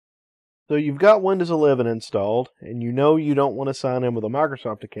So you've got Windows 11 installed, and you know you don't want to sign in with a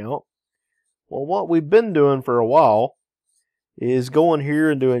Microsoft account. Well, what we've been doing for a while is going here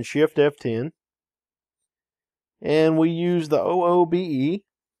and doing Shift F10, and we use the OOBE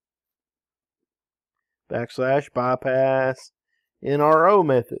 /BypassNRO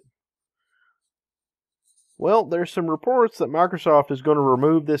method. Well, there's some reports that Microsoft is going to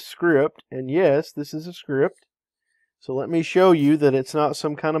remove this script, and yes, this is a script. So let me show you that it's not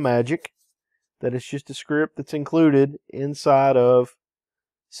some kind of magic, that it's just a script that's included inside of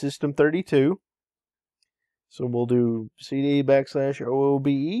System32. So we'll do cd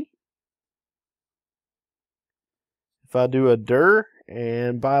 /OOBE. If I do a dir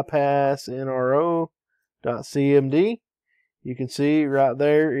and BypassNRO.cmd, you can see right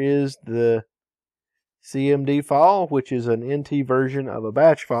there is the CMD file, which is an NT version of a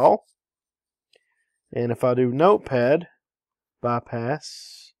batch file. And if I do notepad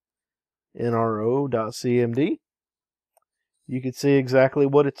BypassNRO.cmd, you can see exactly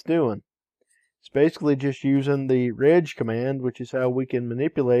what it's doing. It's basically just using the reg command, which is how we can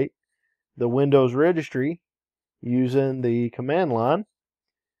manipulate the Windows registry using the command line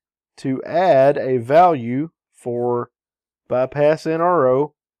to add a value for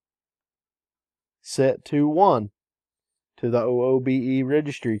BypassNRO set to 1 to the OOBE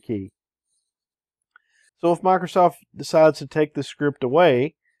registry key. So if Microsoft decides to take the script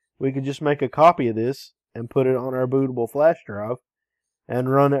away, we can just make a copy of this and put it on our bootable flash drive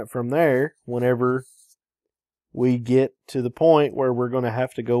and run it from there whenever we get to the point where we're going to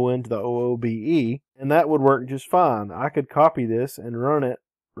have to go into the OOBE, and that would work just fine. I could copy this and run it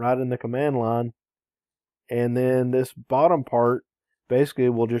right in the command line, and then this bottom part basically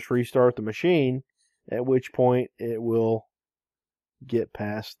will just restart the machine, at which point it will get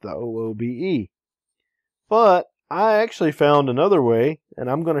past the OOBE. But I actually found another way, and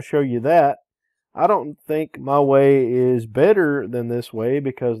I'm going to show you that. I don't think my way is better than this way,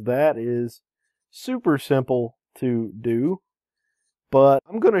 because that is super simple to do. But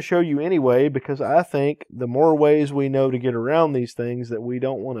I'm going to show you anyway, because I think the more ways we know to get around these things that we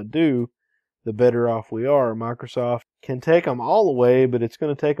don't want to do, the better off we are. Microsoft can take them all away, but it's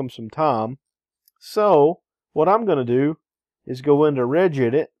going to take them some time. So what I'm going to do is go into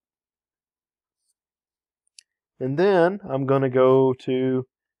regedit, and then I'm going to go to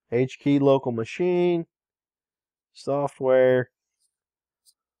HKey local machine, software,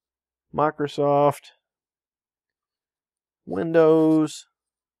 Microsoft, Windows,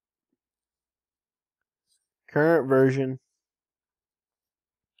 current version,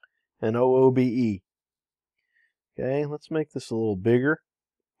 and OOBE. Okay, let's make this a little bigger.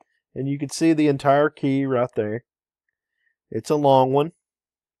 And you can see the entire key right there. It's a long one.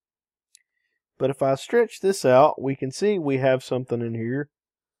 But if I stretch this out, we can see we have something in here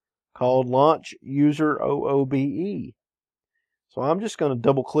called Launch User OOBE. So I'm just going to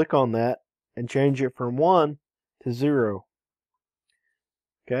double click on that and change it from 1 to 0.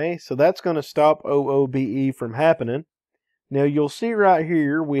 Okay, so that's going to stop OOBE from happening. Now you'll see right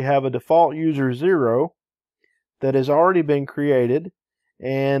here we have a default user 0 that has already been created,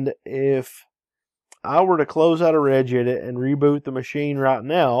 and if I were to close out of regedit and reboot the machine right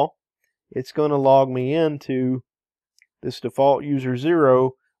now, it's going to log me into this default user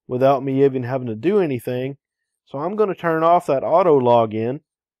 0 without me even having to do anything. So I'm going to turn off that auto login,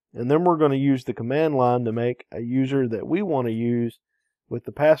 and then we're going to use the command line to make a user that we want to use with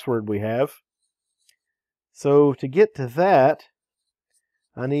the password we have. So to get to that,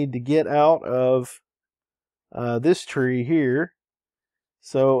 I need to get out of this tree here.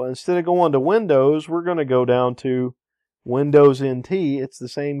 So instead of going to Windows, we're going to go down to Windows NT. It's the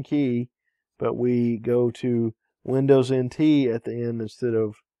same key, but we go to Windows NT at the end instead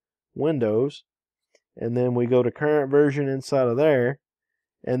of Windows. And then we go to current version inside of there.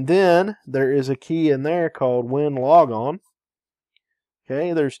 And then there is a key in there called WinLogon.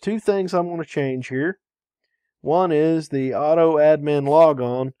 Okay, there's two things I'm going to change here. One is the auto admin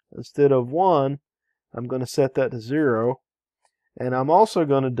logon. Instead of 1, I'm going to set that to 0. And I'm also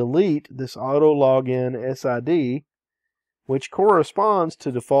going to delete this auto login SID, which corresponds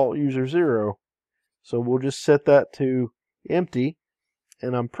to default user 0. So we'll just set that to empty.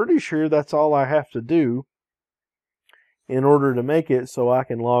 And I'm pretty sure that's all I have to do in order to make it so I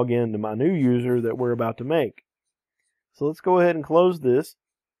can log into my new user that we're about to make. So let's go ahead and close this.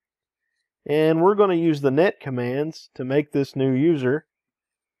 And we're going to use the net commands to make this new user.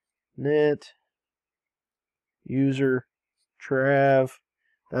 Net user trav.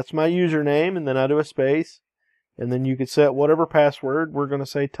 That's my username, and then I do a space. And then you can set whatever password. We're going to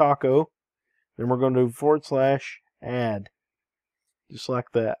say taco. Then we're going to do /add. Just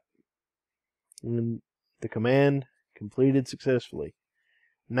like that. And the command completed successfully.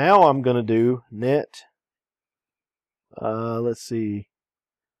 Now I'm going to do net, let's see,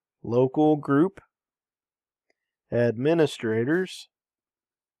 local group administrators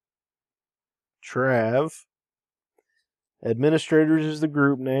trav. Administrators is the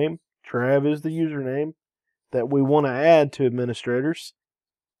group name. Trav is the username that we want to add to administrators.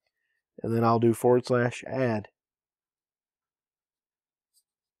 And then I'll do /add.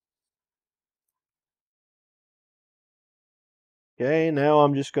 Okay, now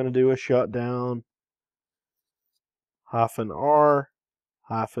I'm just going to do a shutdown -R-T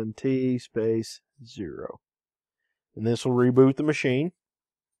space 0. And this will reboot the machine.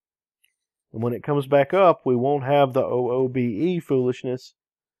 And when it comes back up, we won't have the OOBE foolishness.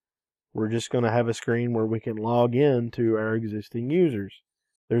 We're just going to have a screen where we can log in to our existing users.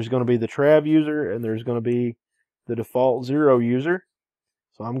 There's going to be the Trav user, and there's going to be the default 0 user.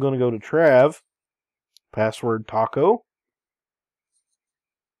 So I'm going to go to Trav, password taco.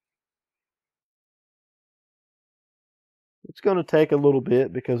 It's going to take a little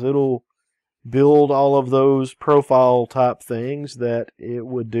bit because it'll build all of those profile type things that it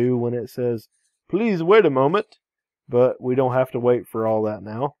would do when it says, please wait a moment. But we don't have to wait for all that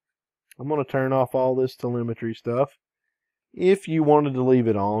now. I'm going to turn off all this telemetry stuff. If you wanted to leave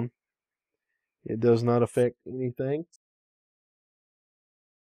it on, it does not affect anything.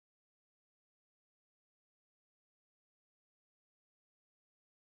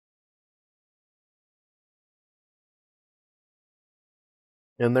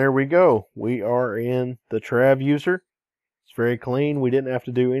 And there we go. We are in the Trav user. It's very clean. We didn't have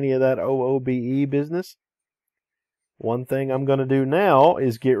to do any of that OOBE business. One thing I'm going to do now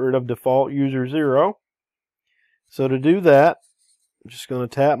is get rid of default user 0. So to do that, I'm just going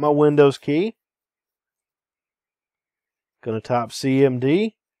to tap my Windows key. Going to type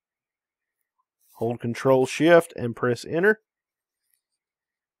CMD. Hold Control Shift and press Enter.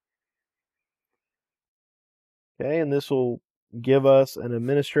 Okay, and this will give us an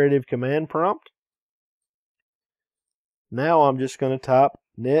administrative command prompt. Now I'm just going to type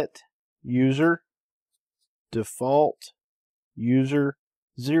net user default user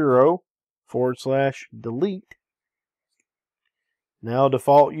 0 /delete. Now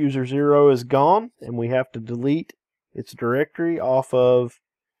default user 0 is gone, and we have to delete its directory off of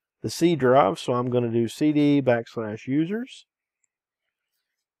the C drive. So I'm going to do cd /users,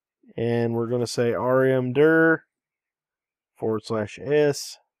 and we're going to say rmdir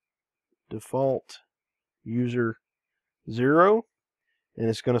 /s default user 0, and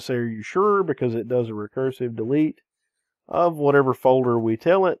it's going to say, are you sure? Because it does a recursive delete of whatever folder we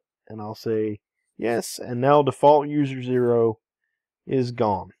tell it, and I'll say yes, and now default user 0 is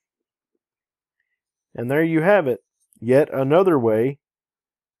gone. And there you have it, yet another way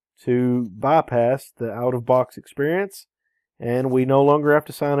to bypass the out-of-box experience, and we no longer have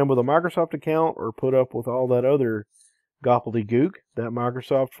to sign in with a Microsoft account or put up with all that other gobbledygook that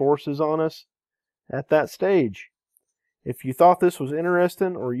Microsoft forces on us at that stage. If you thought this was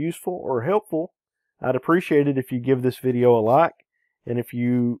interesting or useful or helpful, I'd appreciate it if you give this video a like, and if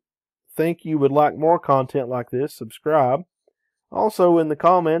you think you would like more content like this, subscribe. Also, in the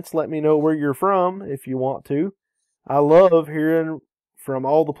comments, let me know where you're from if you want to. I love hearing from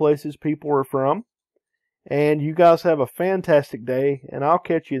all the places people are from. And you guys have a fantastic day, and I'll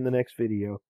catch you in the next video.